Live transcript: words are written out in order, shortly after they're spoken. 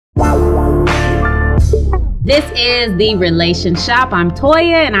This is the Relation Shop. I'm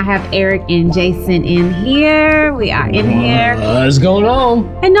Toya, and I have Eric and Jason in here. We are in here. What's going on?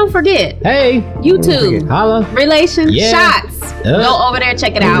 And don't forget, hey, YouTube, holla, Relation Shots. Go over there,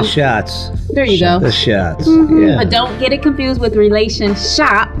 check it out. The shots. There you go. The shots. Mm-hmm. Yeah. But don't get it confused with Relation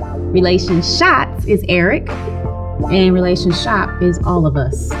Shop. Relation Shots is Eric, and Relation Shop is all of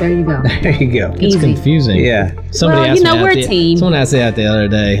us. There you go. There you go. It's confusing. Yeah. Somebody asked me we're a team. Someone asked me that the other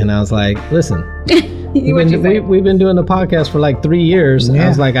day, and I was like, listen. We've been doing the podcast for like 3 years. Yeah. I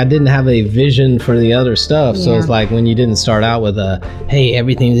was like, I didn't have a vision for the other stuff. So it's like when you didn't start out with hey,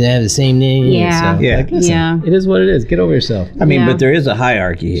 everything's gonna have the same name. Yeah. So, like, listen, it is what it is. Get over yourself. I mean, but there is a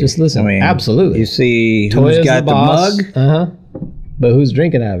hierarchy here. Just listen. I mean, absolutely. You see Toya's who's got the mug. But who's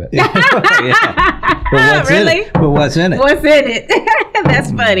drinking out of it? Yeah. But what's in it? But what's in it? What's in it?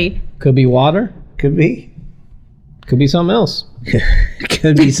 That's funny. Could be water. Could be. Could be something else.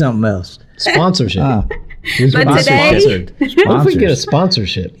 Could be something else. Sponsorship. But today, what if we get a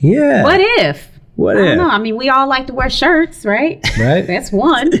sponsorship? Yeah. What if? What I if? don't know. I mean, we all like to wear shirts, right? Right. That's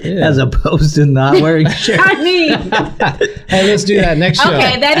one. Yeah. As opposed to not wearing shirts. I mean. Hey, let's do that next show.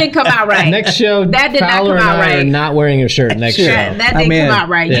 Okay, that didn't come out right. Next show, that did Fowler not come out and I right. are not wearing a shirt next show. That didn't come out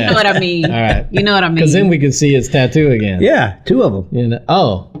right. You know what I mean. All right. You know what I mean. Because then we could see his tattoo again. Yeah, 2 of them. You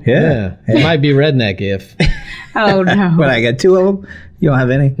know? Yeah. It might be redneck if. Oh, no. But I got 2 of them? You don't have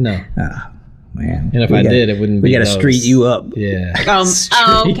any? No. Oh, man. And if I did, it wouldn't be. We got to street you up. Yeah.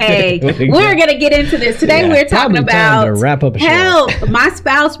 Okay. We're going to get into this. Today we're talking about to wrap up a help. My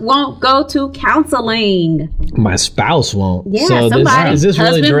spouse won't go to counseling. My spouse won't. Yeah, so somebody. Is this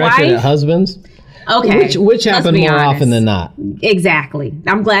really Husband, directed wife? at husbands? Okay. Which happen more often than not? Exactly.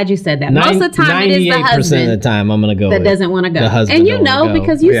 I'm glad you said that. Most of the time it is the husband 98% of the time I'm going to go that with doesn't want to go. The husband and you know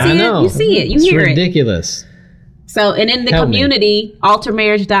because you see it. You see it. You hear it. It's ridiculous. So, and in the community,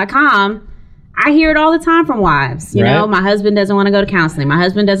 altermarriage.com, I hear it all the time from wives. You know, my husband doesn't want to go to counseling. My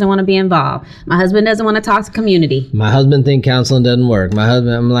husband doesn't want to be involved. My husband doesn't want to talk to community. My husband think counseling doesn't work. My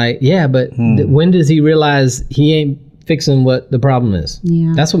husband, I'm like, yeah, but when does he realize he ain't fixing what the problem is?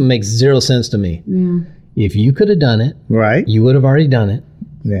 Yeah. That's what makes zero sense to me. Yeah. If you could have done it, right, you would have already done it.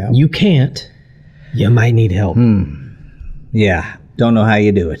 Yeah. You can't. You might need help. Yeah. Don't know how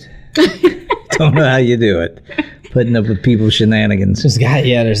you do it. Don't know how you do it. Putting up with people's shenanigans. There's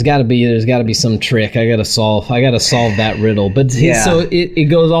got to be some trick. I got to solve that riddle. But so it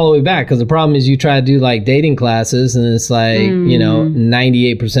goes all the way back because the problem is you try to do like dating classes and it's like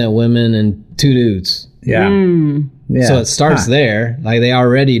 98% women and 2 dudes. Yeah. Yeah. So it starts there. Like they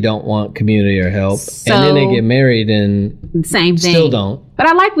already don't want community or help, and then they get married and same thing. Still don't. But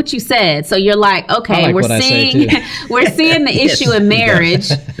I like what you said. So you're like, okay, we're seeing the issue in marriage.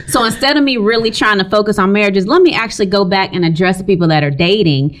 So instead of me really trying to focus on marriages, let me actually go back and address the people that are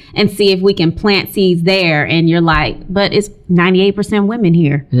dating and see if we can plant seeds there. And you're like, but it's 98% women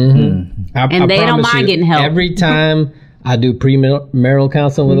here, and they don't mind getting help. Every time I do premarital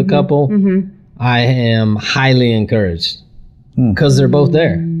counseling with a couple. I am highly encouraged because they're both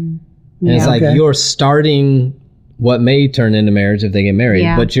there. And it's like you're starting what may turn into marriage if they get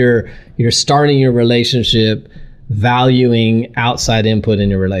married, but you're starting your relationship valuing outside input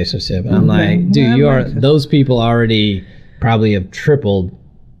in your relationship. And I'm like, dude, those people already probably have tripled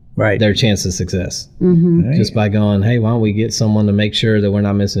their chance of success just by going, hey, why don't we get someone to make sure that we're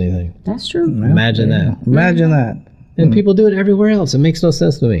not missing anything? That's true. Imagine that. Imagine that. And people do it everywhere else. It makes no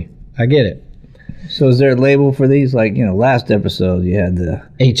sense to me. I get it. So is there a label for these? Like, last episode you had the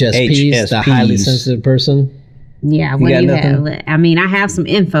HSPs, the highly sensitive person. Yeah, what do you have? I mean, I have some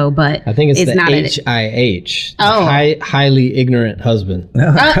info, but I think it's the not HIH. Highly ignorant husband.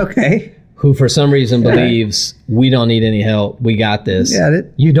 Okay. Who for some reason believes we don't need any help. We got this. Got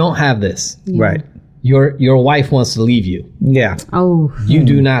it. You don't have this. Yeah. Right. Your wife wants to leave you. Yeah. Oh. You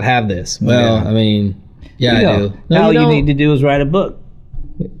do not have this. Well, I mean, I do. No, all you need to do is write a book.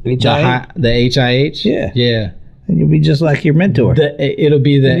 The HIH? Yeah. And you'll be just like your mentor. It'll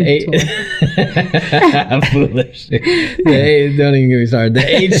be I'm foolish. Don't even get me started.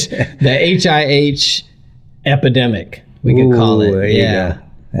 The HIH epidemic, we could call it.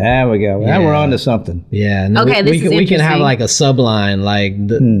 There we go. Now we're on to something. Yeah. No, okay, we can have like a subline, like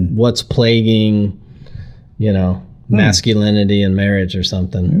what's plaguing, masculinity in marriage or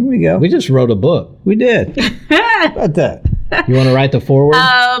something. There we go. We just wrote a book. We did. How about that? You want to write the foreword?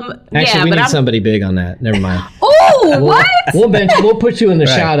 Actually, we need somebody big on that. Never mind. Oh, what? We'll put you in the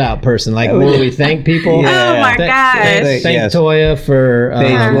shout out person, like where we thank people. Yeah. Oh my gosh! Thank Toya for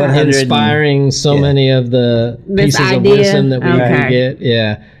inspiring so many of the pieces of wisdom that we can get.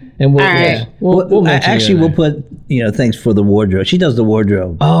 Yeah, and we'll mention we'll put things for the wardrobe. She does the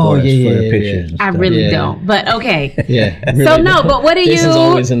wardrobe. Oh, for us, yeah, for the yeah, pictures. I really don't, but okay. Yeah. So no, but what do you? This is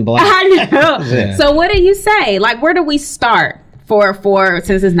always in black. I know. So what do you say? Like, where do we start for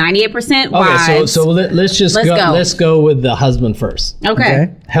since it's 98% wives? Okay, so let's go with the husband first.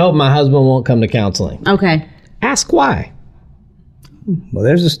 Okay. Help, my husband won't come to counseling. Okay. Ask why. Well,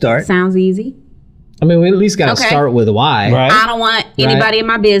 there's a start. Sounds easy. I mean, we at least got to start with why. Right. I don't want anybody in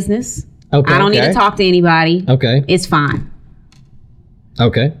my business. Okay. I don't need to talk to anybody. Okay. It's fine.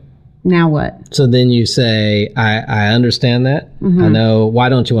 Okay. Now what? So then you say, I understand that. I know. Why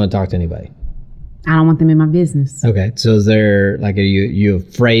don't you want to talk to anybody? I don't want them in my business. Okay. So is there, like, are you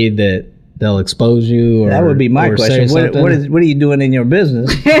afraid that they'll expose you? Or, that would be my question. What are you doing in your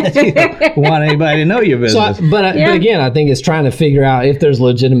business? You don't want anybody to know your business. So, but again, I think it's trying to figure out if there's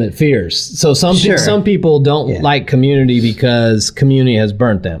legitimate fears. So some people don't like community because community has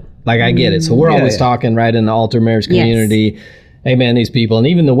burnt them. Like, I get it. So we're always talking right in the altar marriage community. Yes. Hey, man, these people, and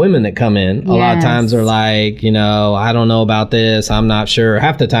even the women that come in, a lot of times are like, I don't know about this. I'm not sure.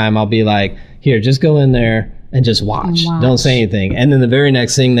 Half the time I'll be like, here, just go in there and just watch. Don't say anything. And then the very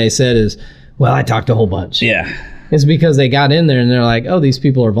next thing they said is, well, I talked a whole bunch. Yeah. It's because they got in there and they're like, oh, these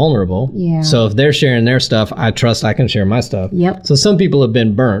people are vulnerable. Yeah. So if they're sharing their stuff, I trust I can share my stuff. Yep. So some people have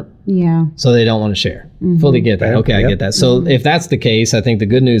been burnt. Yeah. So they don't want to share. Fully get that. Okay, I get that. So if that's the case, I think the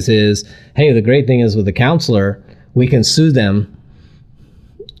good news is, hey, the great thing is with the counselor, we can sue them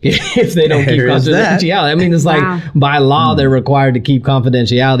if they don't keep confidentiality. I mean, it's like by law, they're required to keep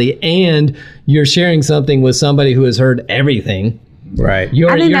confidentiality, and you're sharing something with somebody who has heard everything. Right.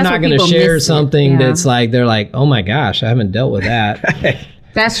 You're not going to share something that's like, they're like, oh my gosh, I haven't dealt with that.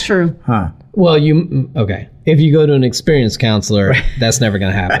 That's true. Huh. Well, if you go to an experienced counselor, that's never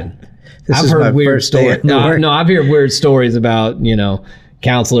going to happen. I've heard weird stories. No, I've heard weird stories about,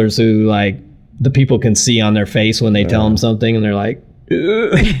 counselors who, like, the people can see on their face when they tell them something and they're like,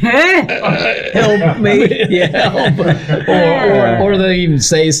 help me. Or they even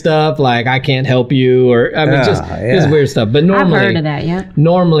say stuff like, I can't help you, or just weird stuff. But normally, I've heard of that,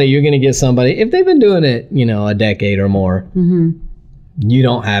 normally you're going to get somebody, if they've been doing it, a decade or more, you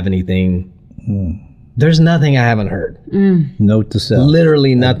don't have anything. There's nothing I haven't heard. Note to self.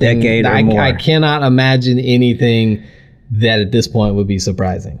 Literally nothing. A decade or more. I cannot imagine anything that at this point would be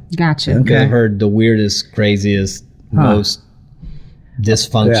surprising. Gotcha. Okay. I've heard the weirdest, craziest, most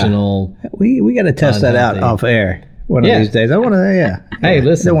dysfunctional. We got to test that out off air one of these days. I want to. Hey,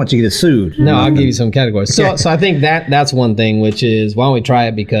 listen. I don't want you to get sued. No, I'll give you some categories. So I think that's one thing, which is, why don't we try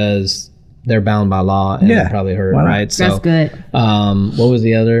it, because they're bound by law and they probably heard, right? So, that's good. What was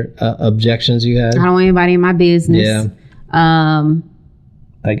the other objections you had? I don't want anybody in my business. Yeah.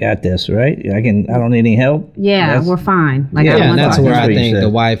 I got this, right? I don't need any help. Yeah, we're fine. Like, and that's where I think the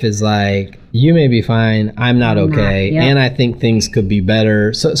wife is like, you may be fine, I'm not okay, and I think things could be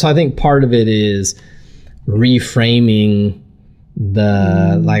better. So I think part of it is reframing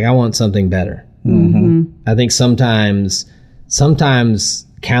like, I want something better. I think sometimes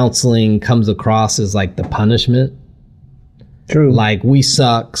counseling comes across as like the punishment. True. Like, we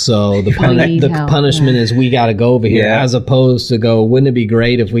suck, so the punishment is we got to go over here, as opposed to go, wouldn't it be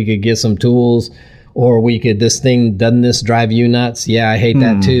great if we could get some tools, or we could, doesn't this drive you nuts? Yeah, I hate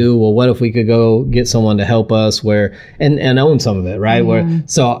that too. Well, what if we could go get someone to help us and own some of it, right?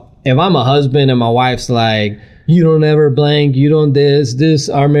 So if I'm a husband and my wife's like, you don't ever blank, you don't this,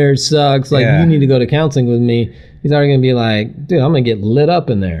 our marriage sucks, like, you need to go to counseling with me. He's already going to be like, dude, I'm going to get lit up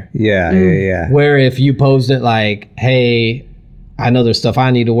in there. Yeah. Where if you posed it like, hey, I know there's stuff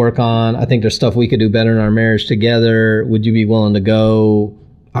I need to work on. I think there's stuff we could do better in our marriage together. Would you be willing to go?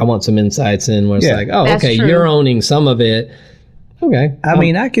 I want some insights in where it's like, oh, that's okay, true. You're owning some of it. Okay. I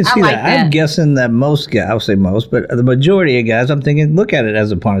mean, I can see that. I'm guessing that most guys, I'll say most, but the majority of guys, I'm thinking, look at it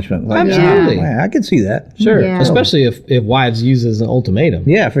as a punishment. Like, absolutely. Man, I can see that. Sure. Yeah. Especially if wives use it as an ultimatum.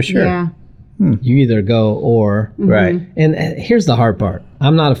 Yeah, for sure. Yeah. You either go or. Right. And here's the hard part.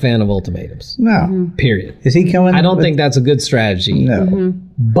 I'm not a fan of ultimatums. No. Period. Is he coming? I don't think that's a good strategy. No.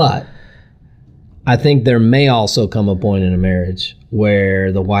 But I think there may also come a point in a marriage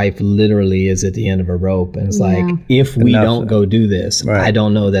where the wife literally is at the end of a rope, and it's like, if we don't go do this, I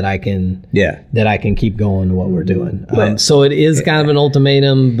don't know that I can keep going to what we're doing. So it is kind of an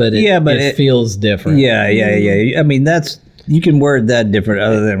ultimatum, but it feels different. Yeah. I mean, you can word that different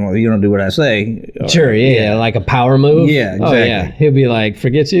other than, well, you don't do what I say. Sure, yeah. Like a power move. Yeah, exactly. Oh, yeah. He'll be like,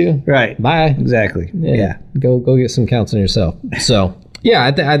 forget you. Right. Bye. Exactly. Yeah. Go get some counseling yourself. So, yeah,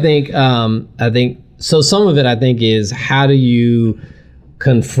 I think so. Some of it, I think, is how do you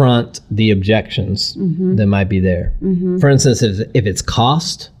confront the objections that might be there? For instance, if it's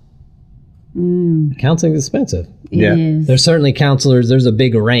cost, counseling is expensive. There's certainly counselors. There's a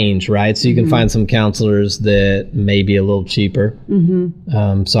big range, right? So you can find some counselors that may be a little cheaper.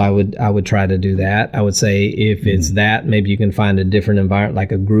 So I would try to do that. I would say if it's that, maybe you can find a different environment,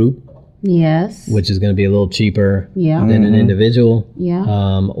 like a group. Yes. Which is going to be a little cheaper than an individual.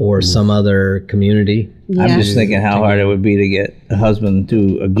 Or some other community. I'm just thinking how hard it would be to get a husband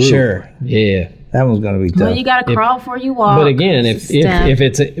to a group. Sure. Yeah. That one's going to be tough. Well, you got to crawl before you walk. But again, it's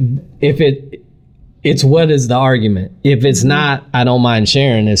what is the argument? If it's not, I don't mind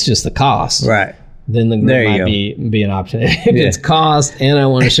sharing, it's just the cost. Right. Then the group might be an option. If it's cost and I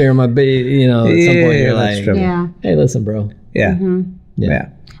want to share my at some point you're like, hey, listen, bro. Yeah. Yeah.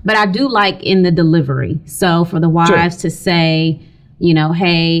 But I do like in the delivery. So for the wives to say,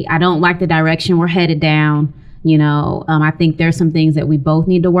 hey, I don't like the direction we're headed down. I think there's some things that we both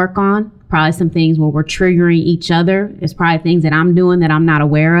need to work on. Probably some things where we're triggering each other. It's probably things that I'm doing that I'm not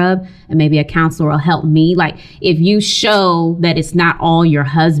aware of. And maybe a counselor will help me. Like if you show that it's not all your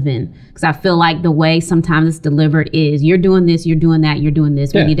husband, because I feel like the way sometimes it's delivered is you're doing this, you're doing that, you're doing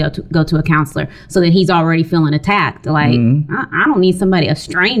this. We need to go to a counselor. So that he's already feeling attacked. Like I don't need a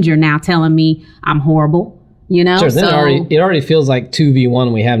stranger now telling me I'm horrible. Sure, then it already feels like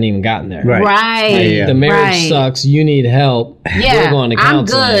 2v1. We haven't even gotten there. Right. The marriage sucks. You need help. Yeah. We're going to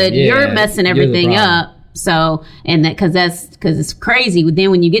counseling. I'm good. You're messing everything up. So, and that because it's crazy.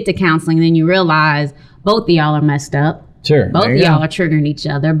 Then when you get to counseling, then you realize both of y'all are messed up. Sure. Both of y'all are triggering each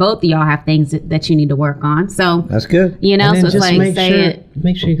other. Both of y'all have things that you need to work on. So that's good. So it's like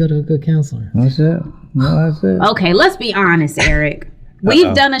make sure you go to a good counselor. That's it. That's it. Okay, let's be honest, Eric.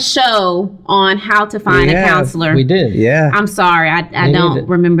 We've done a show on how to find a counselor. We did. Yeah. I'm sorry. I don't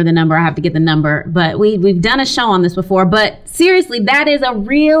remember the number. I have to get the number. But we've done a show on this before. But seriously, that is a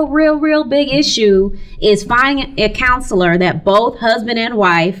real big issue, is finding a counselor that both husband and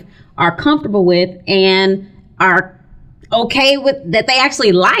wife are comfortable with and are okay with, that they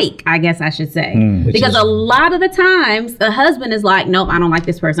actually like, I guess I should say. Because a lot of the times the husband is like, nope, I don't like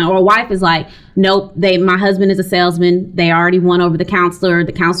this person. Or a wife is like, nope, my husband is a salesman. They already won over the counselor.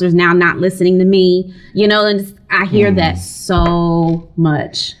 The counselor's now not listening to me. And I hear that so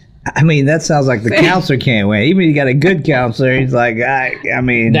much. I mean, that sounds like the counselor can't win. Even if you got a good counselor, he's like, I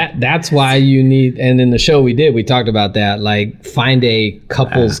mean. That's why you need, and in the show we talked about that, like find a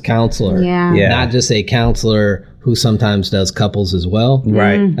couples counselor. Yeah. Not just a counselor who sometimes does couples as well.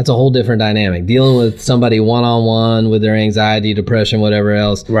 Right. That's a whole different dynamic. Dealing with somebody one-on-one with their anxiety, depression, whatever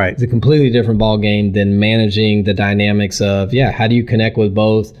else. Right. It's a completely different ball game than managing the dynamics of, how do you connect with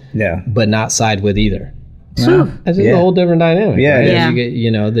both, but not side with either. That's just a whole different dynamic. Yeah. Right? Yeah.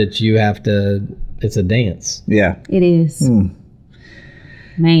 You get, that you have to, it's a dance. Yeah. It is.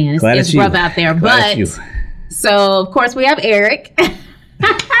 Man, it's rough out there. So, of course, we have Eric.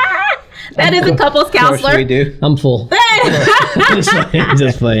 That is a couples counselor. Of course we do. I'm full.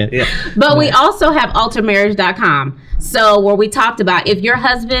 Just playing. Yeah. But we also have altermarriage.com. So where we talked about if your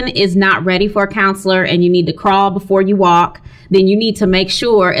husband is not ready for a counselor and you need to crawl before you walk, then you need to make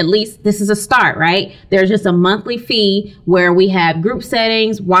sure at least this is a start, right? There's just a monthly fee where we have group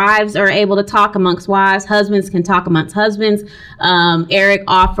settings. Wives are able to talk amongst wives. Husbands can talk amongst husbands. Eric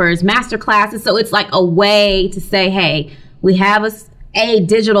offers master classes. So it's like a way to say, hey, we have a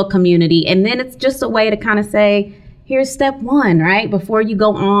digital community, and then it's just a way to kind of say, here's step one, right? Before you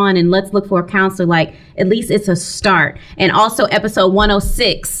go on and let's look for a counselor, like at least it's a start. And also episode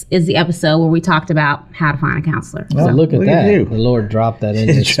 106 is the episode where we talked about how to find a counselor. Oh, so, look at that. The Lord dropped that in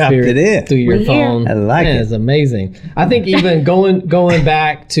your spirit through your phone. I like it. It's amazing. I think even going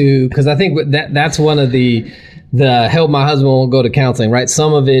back to, because I think that's one of the help my husband won't go to counseling, right?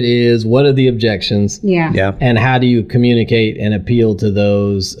 Some of it is, what are the objections? Yeah. And how do you communicate and appeal to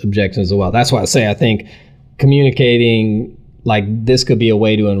those objections as well? That's why I say I think communicating, like, this could be a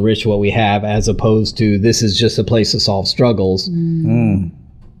way to enrich what we have, as opposed to this is just a place to solve struggles.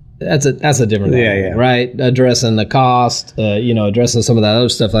 That's a different thing, right? Addressing the cost, addressing some of that other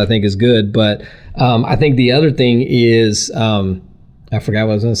stuff I think is good. But I think the other thing is, I forgot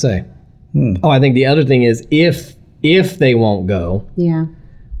what I was going to say. I think the other thing is, if they won't go,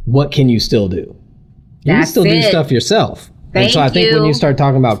 what can you still do? You can still do stuff yourself. And so I think when you start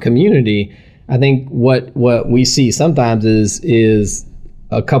talking about community, I think what we see sometimes is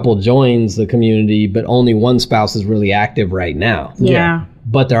a couple joins the community, but only one spouse is really active right now. Yeah.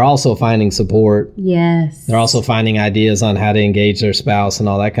 but they're also finding support. Yes. They're also finding ideas on how to engage their spouse and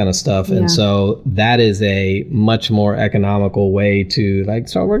all that kind of stuff. Yeah. And so that is a much more economical way to like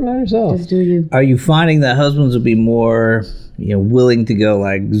start working on yourself. Just do you. Are you finding that husbands will be more, willing to go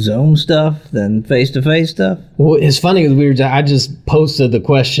like Zoom stuff than face-to-face stuff? Well, it's funny because I just posted the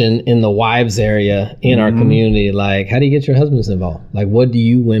question in the wives area in our community, like, how do you get your husbands involved? Like, what do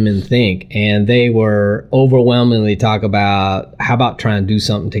you women think? And they were overwhelmingly talk about, how about trying to do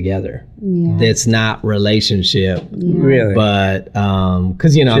something together? Yeah. That's not relationship, really, but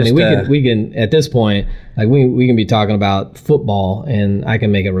because I mean, we can at this point, like we can be talking about football, and I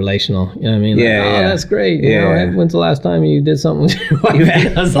can make it relational. You know what I mean? Like, that's great. When's the last time you did something with your wife?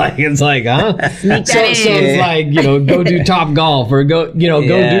 It's like, huh? So it's like, go do Top Golf or go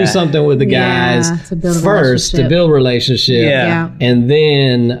do something with the guys first to build relationship, and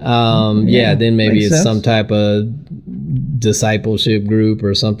then then maybe it's some type of discipleship group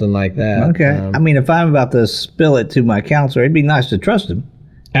or something like that. Okay. I mean, if I'm about to spill it to my counselor, it'd be nice to trust him.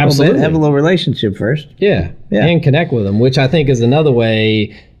 Absolutely. Have a little relationship first. Yeah. And connect with them, which I think is another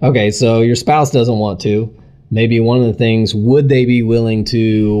way. Okay, so your spouse doesn't want to. Maybe one of the things, would they be willing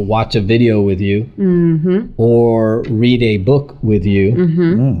to watch a video with you or read a book with you?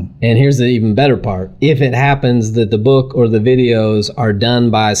 And here's the even better part. If it happens that the book or the videos are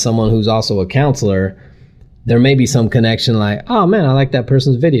done by someone who's also a counselor, there may be some connection like, oh man, I like that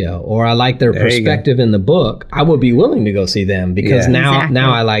person's video, or I like their perspective in the book. I would be willing to go see them because now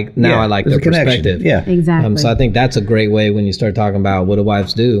I like their perspective. Yeah, exactly. So I think that's a great way when you start talking about what do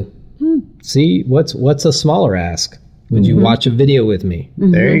wives do. See, what's a smaller ask? Would you watch a video with me?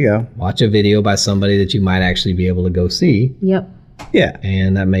 There you go. Watch a video by somebody that you might actually be able to go see. Yep. Yeah.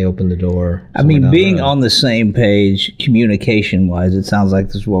 And that may open the door. I mean, being on the same page, communication-wise, it sounds like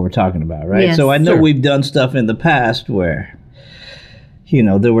this is what we're talking about, right? Yes, so I know we've done stuff in the past where,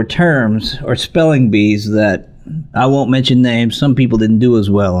 there were terms or spelling bees that I won't mention names. Some people didn't do as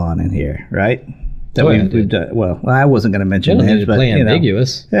well on in here, right? That we've done, well, I wasn't going to mention names, but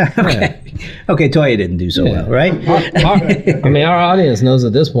ambiguous. Yeah, okay. Okay, Toya didn't do so well, right? Our audience knows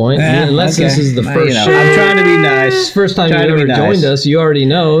at this point. Unless this is the first show. I'm trying to be nice. First time you ever joined us, you already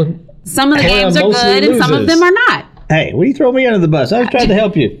know. Some of the games are good and some of them are not. Hey, what do you throw me under the bus? I was trying to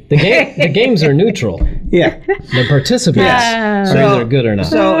help you. The games are neutral. Yeah. The participants are either good or not.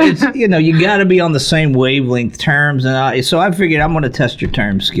 So it's, you got to be on the same wavelength terms. And so I figured I'm going to test your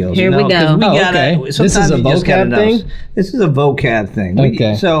term skills. Here we go. This is a vocab thing? This is a vocab thing.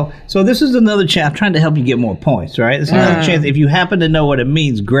 Okay. So this is another chance. I'm trying to help you get more points, right? This is another chance. If you happen to know what it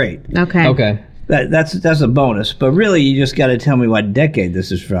means, great. Okay. That's a bonus, but really you just got to tell me what decade this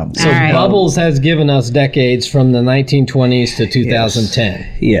is from. So Bubbles has given us decades from the 1920s to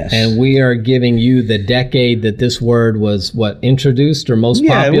 2010. Yes. And we are giving you the decade that this word was introduced or most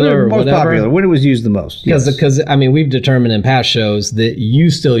popular or most whatever. Popular, when it was used the most. Because I mean, we've determined in past shows that you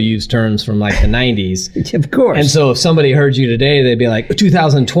still use terms from like the 90s. Of course. And so if somebody heard you today, they'd be like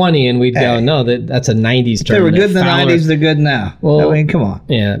 2020, and we'd go, no, that's a 90s term. They were good in the 90s, they're good now. Well, I mean, come on.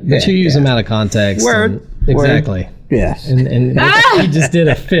 Yeah, but you use them out of context. Word. Exactly. Word. Yes. And you just did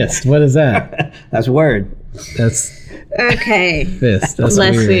a fist. What is that? That's word. That's okay. Fist. That's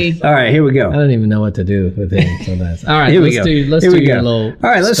Let's weird. see. All right, here we go. I don't even know what to do with him. So that's all right. Here we go. Let's do your little. All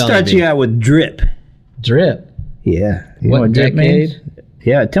right, let's start you out with drip. Drip. Yeah. You what know what drip means?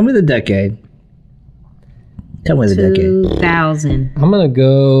 Yeah. Tell me the decade. 2000. I'm gonna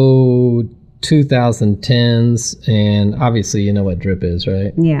go 2010s, and obviously you know what drip is,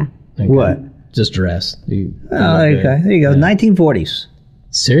 right? Yeah. Okay. What? Just dress. Okay. There you go. 1940s.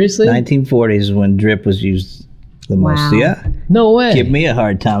 Seriously? 1940s is when drip was used the most. Wow. Yeah. No way. Give me a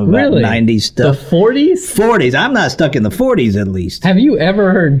hard time about Really? 90s stuff. The 40s? 40s. I'm not stuck in the 40s at least. Have you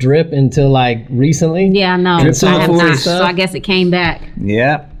ever heard drip until like recently? Yeah, no. Drip I have in the not. 40s So I guess it came back.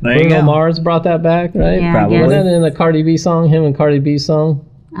 Yeah. There you Bruno go. Mars brought that back, right? Yeah, Probably. Wasn't that in the Cardi B song? Him and Cardi B song?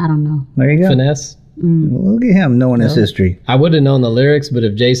 I don't know. There you go. Finesse? Look at him knowing his history. I would have known the lyrics, but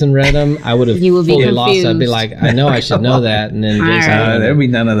if Jason read them, I would have You would be fully lost. I'd be confused. like, I know I should know that. And then Jason right. read There'd it. be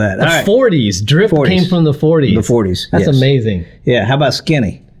none of that. The All right. 40s. Drip 40s. came from the 40s. The 40s. That's yes. amazing. Yeah. How about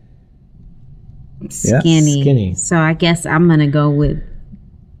skinny? Skinny. Skinny. So I guess I'm going to go with,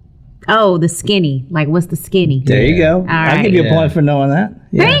 the skinny. Like, what's the skinny? There you go. right. I'll give you a Yeah. point for knowing that.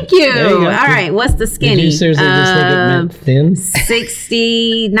 Yeah. Thank you. There you go. All right. What's the skinny? Did you seriously just think it meant thin?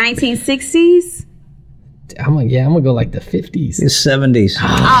 1960s? I'm gonna go like the 50s. It's 70s.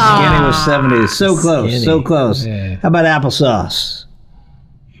 Ah. Skinny was 70s. So close. Skinny. So close. Yeah. How about applesauce?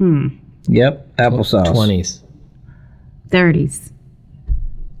 Yep. Applesauce. 20s. 30s.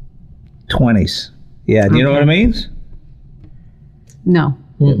 20s. Yeah. Do you know what it means? No.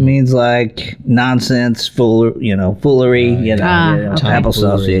 It means like nonsense, foolery,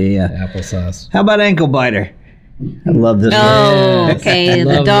 applesauce. Yeah. Applesauce. How about ankle biter? I love this one. Oh, okay.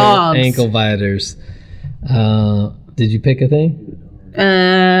 The dogs. Ankle biters. Did you pick a thing?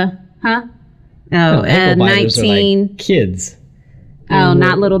 Huh? Oh, ankle biters 19. Are like kids. Oh,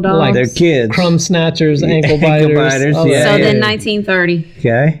 not little dogs. Like they're kids. Crumb snatchers, ankle biters. So then 1930.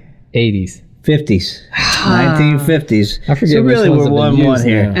 Okay. 80s. 50s. 1950s. I forget. So really, we're 1-1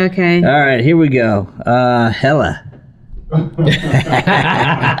 here. Now. Okay. All right, here we go. Hella.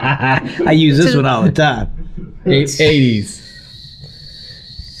 I use this one all the time. 80s.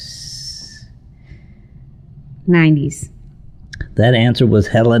 90s. That answer was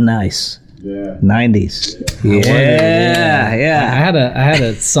hella nice. Yeah. 90s. Yeah. Yeah. I had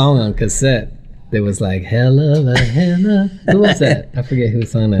a song on cassette that was like hella. Who was that? I forget who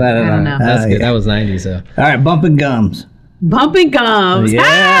sang that. I don't know. That's good. That was 90s though. All right, bumping gums. Bumping gums.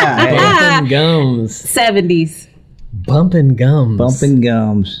 Yeah. Bumping gums. 70s. Bumping gums. Bumping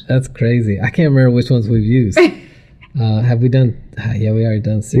gums. That's crazy. I can't remember which ones we've used. Have we done? Yeah, we already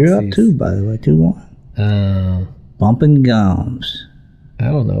done 60s. You're up 2, by the way. 2-1. Bumping gums. I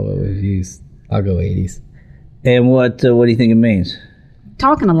don't know what we've used. I'll go 80s. And what do you think it means?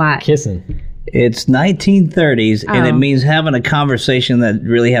 Talking a lot. Kissing. It's 1930s, and it means having a conversation that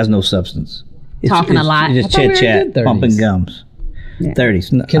really has no substance. Talking a lot. Just I thought we chit already chat, did 30s. bumping gums. Yeah. 30s.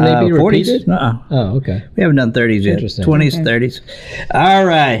 Can they be 40s? repeated? Oh, okay. We haven't done 30s yet. Interesting. 20s, 30s. All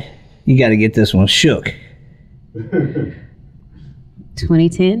right. You got to get this one. Shook.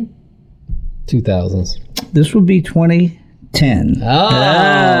 2010. 2000s. This would be 2010. Oh, look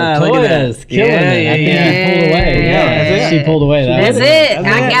at Toya's that. killing Yeah, it. I think yeah. she pulled away. Yeah. She pulled away. That's it.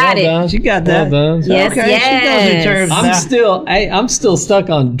 I got it. Done. She got that. Well done. Yes, Okay, yes. she does in terms of I'm still stuck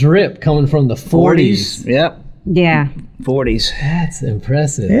on drip coming from the 40s. Yep. Yeah. 40s. That's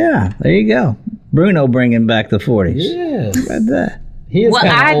impressive. Yeah, there you go. Bruno bringing back the 40s. Yes. Right there. He is Well,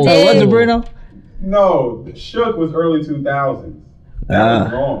 kinda I old. did- Was it Bruno? No, Shook was early 2000s. That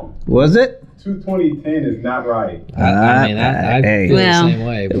was wrong. Was it? 2010 is not right. I mean, I Hey. feel Well. the same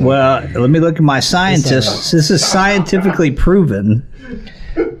way. But Well, let me look at my scientists. This is scientifically proven.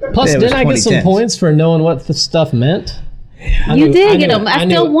 plus, it was didn't I get some 2010s. points for knowing what the stuff meant? You did get them. I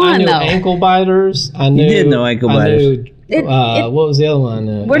still won, I knew though. ankle biters. I knew. did know ankle biters. I knew, what was the other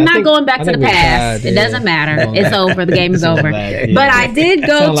one? We're I not think- going back I to the think we past. tried, It doesn't matter. Going It's back. over. The game is Going over. back, yeah. But I did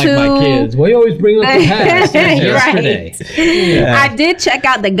go Sound like to. my kids. Well, you always bring up the past. That's yesterday. I did check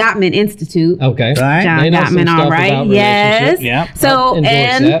out the Gottman Institute. Okay. Right? John They know some Gottman, all stuff right. about Yes. relationships. Yeah. So Endorse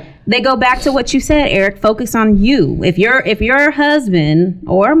and that. they go back to what you said, Eric. Focus on you. If your husband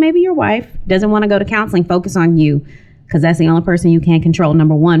or maybe your wife doesn't want to go to counseling, focus on you, because that's the only person you can control.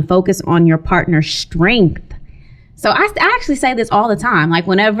 Number one, focus on your partner's strength. So I actually say this all the time. Like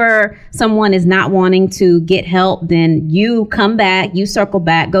whenever someone is not wanting to get help, then you come back, you circle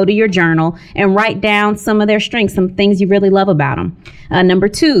back, go to your journal and write down some of their strengths, some things you really love about them. Number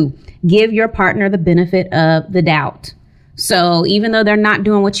two, give your partner the benefit of the doubt. So even though they're not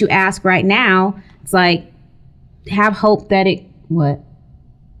doing what you ask right now, it's like have hope that what?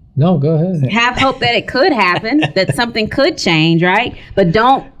 No, go ahead. Have hope that it could happen, that something could change, right? But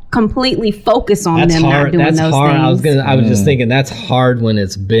don't completely focus on That's them hard. not doing That's those hard. things. I was just thinking that's hard when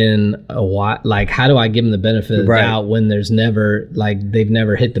it's been a while. Like, how do I give them the benefit of the Right. doubt when there's never they've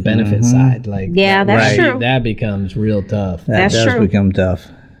never hit the benefit side? Like, Yeah, that's true. That becomes real tough. That That's does true. become tough.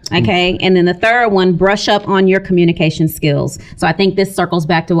 Okay. And then the third one, brush up on your communication skills. So I think this circles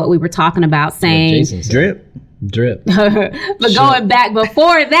back to what we were talking about saying, Jason said. Drip. but going back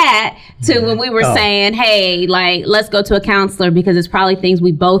before that to when we were saying, hey, like, let's go to a counselor because it's probably things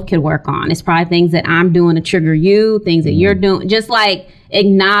we both could work on. It's probably things that I'm doing to trigger you, things that you're doing. Just like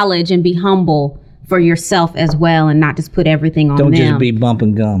acknowledge and be humble for yourself as well and not just put everything on Don't them. just be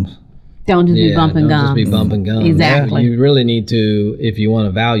bumping gums. Don't just be bumping don't gums. Just be bumping gums. Exactly. You really need to, if you want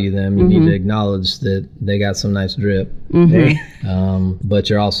to value them, you need to acknowledge that they got some nice drip. But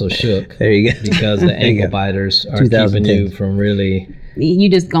you're also shook There you go. because the There you ankle go. biters are keeping you from really You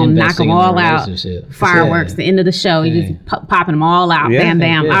just gonna knock investing them in the all out. relationship. Fireworks, Yeah. the end of the show. You just popping them all out. Yeah. Bam,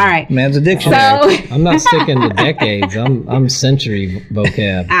 bam. Yeah. All right. Man's addiction. So I'm not sticking to decades. I'm century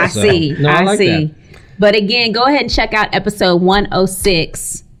vocab. I So, see. No, I like see. that. But again, go ahead and check out episode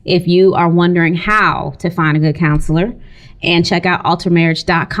 106 if you are wondering how to find a good counselor. And check out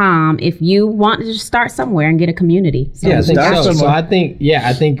altermarriage.com if you want to just start somewhere and get a community. So Yeah, I think start so. So somewhere.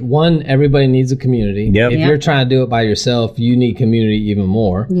 I think one, everybody needs a community. Yep. If Yep. you're trying to do it by yourself, you need community even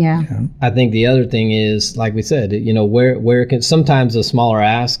more. yeah. I think the other thing is, like we said, where can sometimes a smaller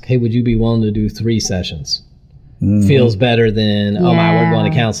ask, hey, would you be willing to do 3 sessions? feels better than, oh my, we're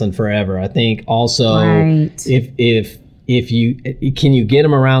going to counseling forever. I think also if you can you get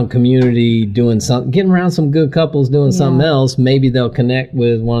them around community doing something, get them around some good couples doing something else, maybe they'll connect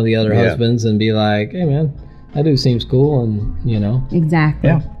with one of the other husbands and be like, hey man, that dude seems cool, and you know. Exactly.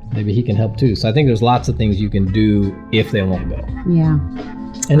 Yeah. Maybe he can help too. So I think there's lots of things you can do if they won't go. Yeah.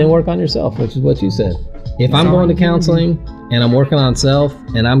 And then work on yourself, which is what you said. If I'm going to counseling and I'm working on self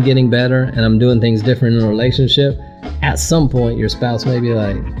and I'm getting better and I'm doing things different in a relationship, at some point your spouse may be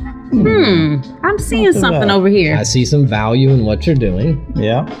like, I'm seeing something over here. I see some value in what you're doing.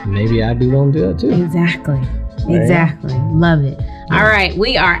 Yeah. Maybe I'd be willing to do that too. Exactly. Exactly. Love it. All right.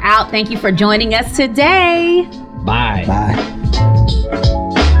 We are out. Thank you for joining us today. Bye. Bye.